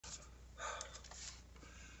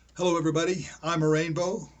Hello everybody, I'm a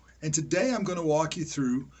Rainbow, and today I'm going to walk you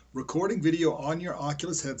through recording video on your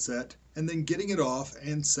Oculus headset and then getting it off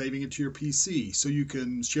and saving it to your PC so you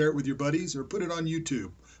can share it with your buddies or put it on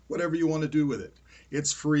YouTube, whatever you want to do with it.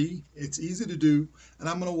 It's free, it's easy to do, and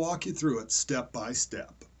I'm going to walk you through it step by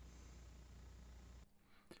step.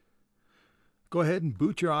 Go ahead and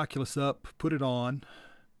boot your Oculus up, put it on.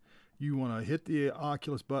 You want to hit the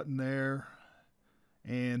Oculus button there,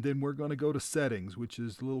 and then we're going to go to settings, which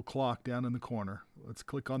is the little clock down in the corner. Let's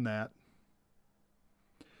click on that.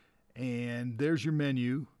 And there's your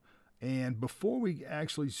menu. And before we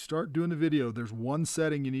actually start doing the video, there's one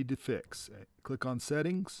setting you need to fix. Click on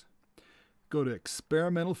settings, go to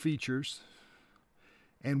experimental features,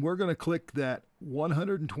 and we're going to click that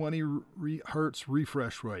 120 hertz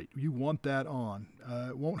refresh rate. You want that on.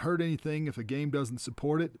 It won't hurt anything if a game doesn't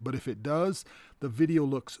support it, but if it does, the video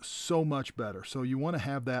looks so much better. So you want to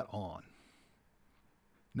have that on.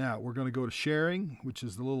 Now we're going to go to sharing, which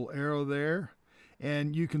is the little arrow there.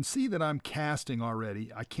 And you can see that I'm casting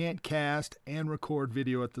already. I can't cast and record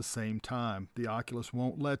video at the same time. The Oculus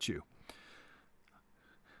won't let you.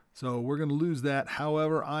 So we're going to lose that.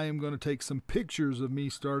 However, I am going to take some pictures of me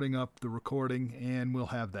starting up the recording, and we'll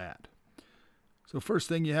have that. So first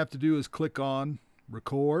thing you have to do is click on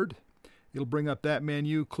record. It'll bring up that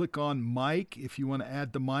menu. Click on mic if you want to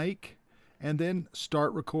add the mic, and then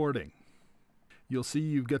start recording. You'll see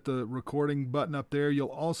you've got the recording button up there. You'll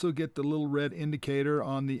also get the little red indicator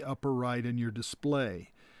on the upper right in your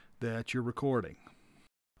display that you're recording.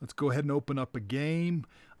 Let's go ahead and open up a game.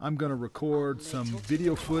 I'm going to record some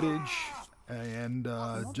video footage, and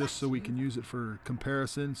just so we can use it for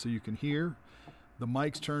comparison so you can hear. The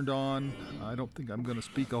mic's turned on. I don't think I'm going to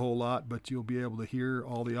speak a whole lot, but you'll be able to hear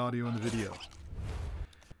all the audio in the video.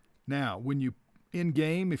 Now, when you in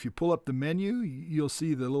game, if you pull up the menu, you'll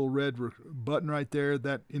see the little red button right there.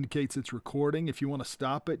 That indicates it's recording. If you want to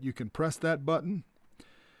stop it, you can press that button.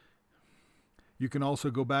 You can also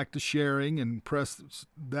go back to sharing and press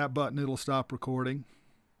that button. It'll stop recording.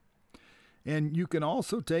 And you can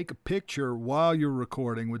also take a picture while you're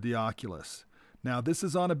recording with the Oculus. Now this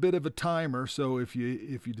is on a bit of a timer, so if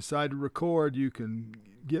you decide to record, you can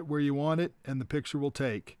get where you want it and the picture will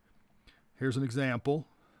take. Here's an example.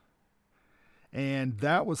 And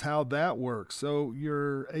that was how that works. So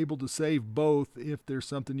you're able to save both if there's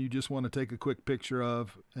something you just want to take a quick picture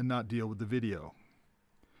of and not deal with the video.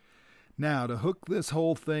 Now, to hook this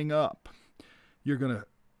whole thing up, you're going to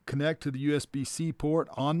connect to the USB-C port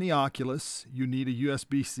on the Oculus. You need a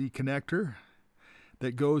USB-C connector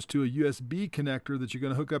that goes to a USB connector that you're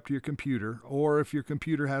going to hook up to your computer, or if your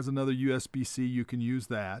computer has another USB-C, you can use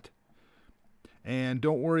that. And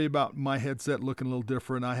don't worry about my headset looking a little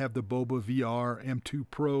different. I have the Boba VR M2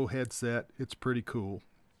 Pro headset. It's pretty cool.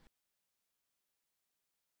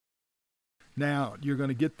 Now, you're going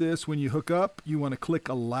to get this when you hook up. You want to click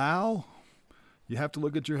Allow. You have to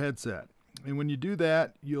look at your headset. And when you do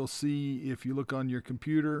that, you'll see, if you look on your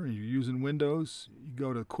computer and you're using Windows, you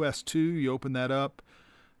go to Quest 2, you open that up.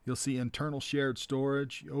 You'll see Internal Shared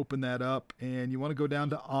Storage. You open that up, and you want to go down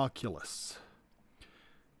to Oculus.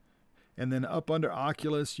 And then up under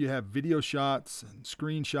Oculus, you have video shots and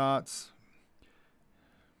screenshots.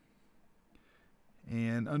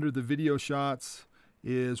 And under the video shots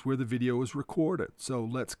is where the video was recorded. So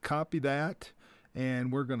let's copy that,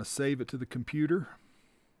 and we're going to save it to the computer.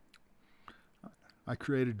 I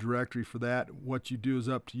created a directory for that. What you do is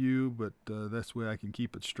up to you, but that's the way I can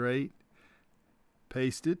keep it straight.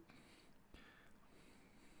 Paste it.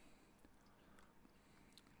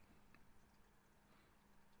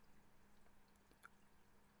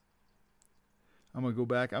 I'm going to go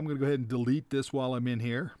back. I'm going to go ahead and delete this while I'm in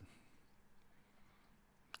here,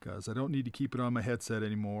 because I don't need to keep it on my headset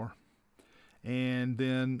anymore. And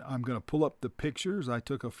then I'm going to pull up the pictures. I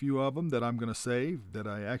took a few of them that I'm going to save that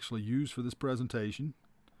I actually use for this presentation.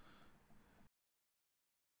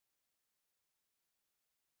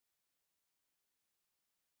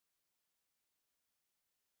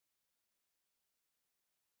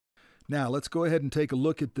 Now let's go ahead and take a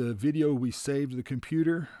look at the video we saved to the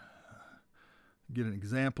computer. Get an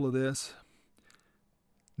example of this.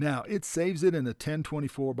 Now, it saves it in a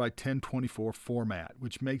 1024 by 1024 format,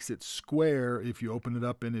 which makes it square if you open it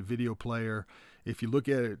up in a video player. If you look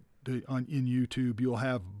at it in YouTube, you'll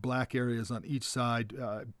have black areas on each side.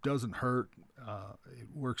 It doesn't hurt. It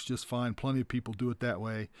works just fine. Plenty of people do it that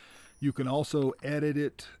way. You can also edit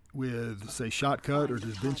it with, say, Shotcut or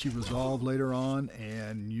DaVinci Resolve later on,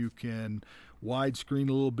 and you can widescreen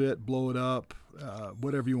a little bit, blow it up,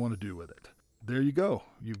 whatever you want to do with it. There you go.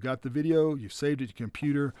 You've got the video, you've saved it to your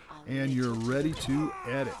computer, and you're ready to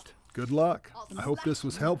edit. Good luck. I hope this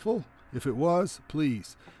was helpful. If it was,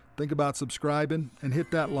 please think about subscribing and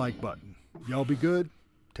hit that like button. Y'all be good.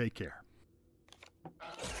 Take care.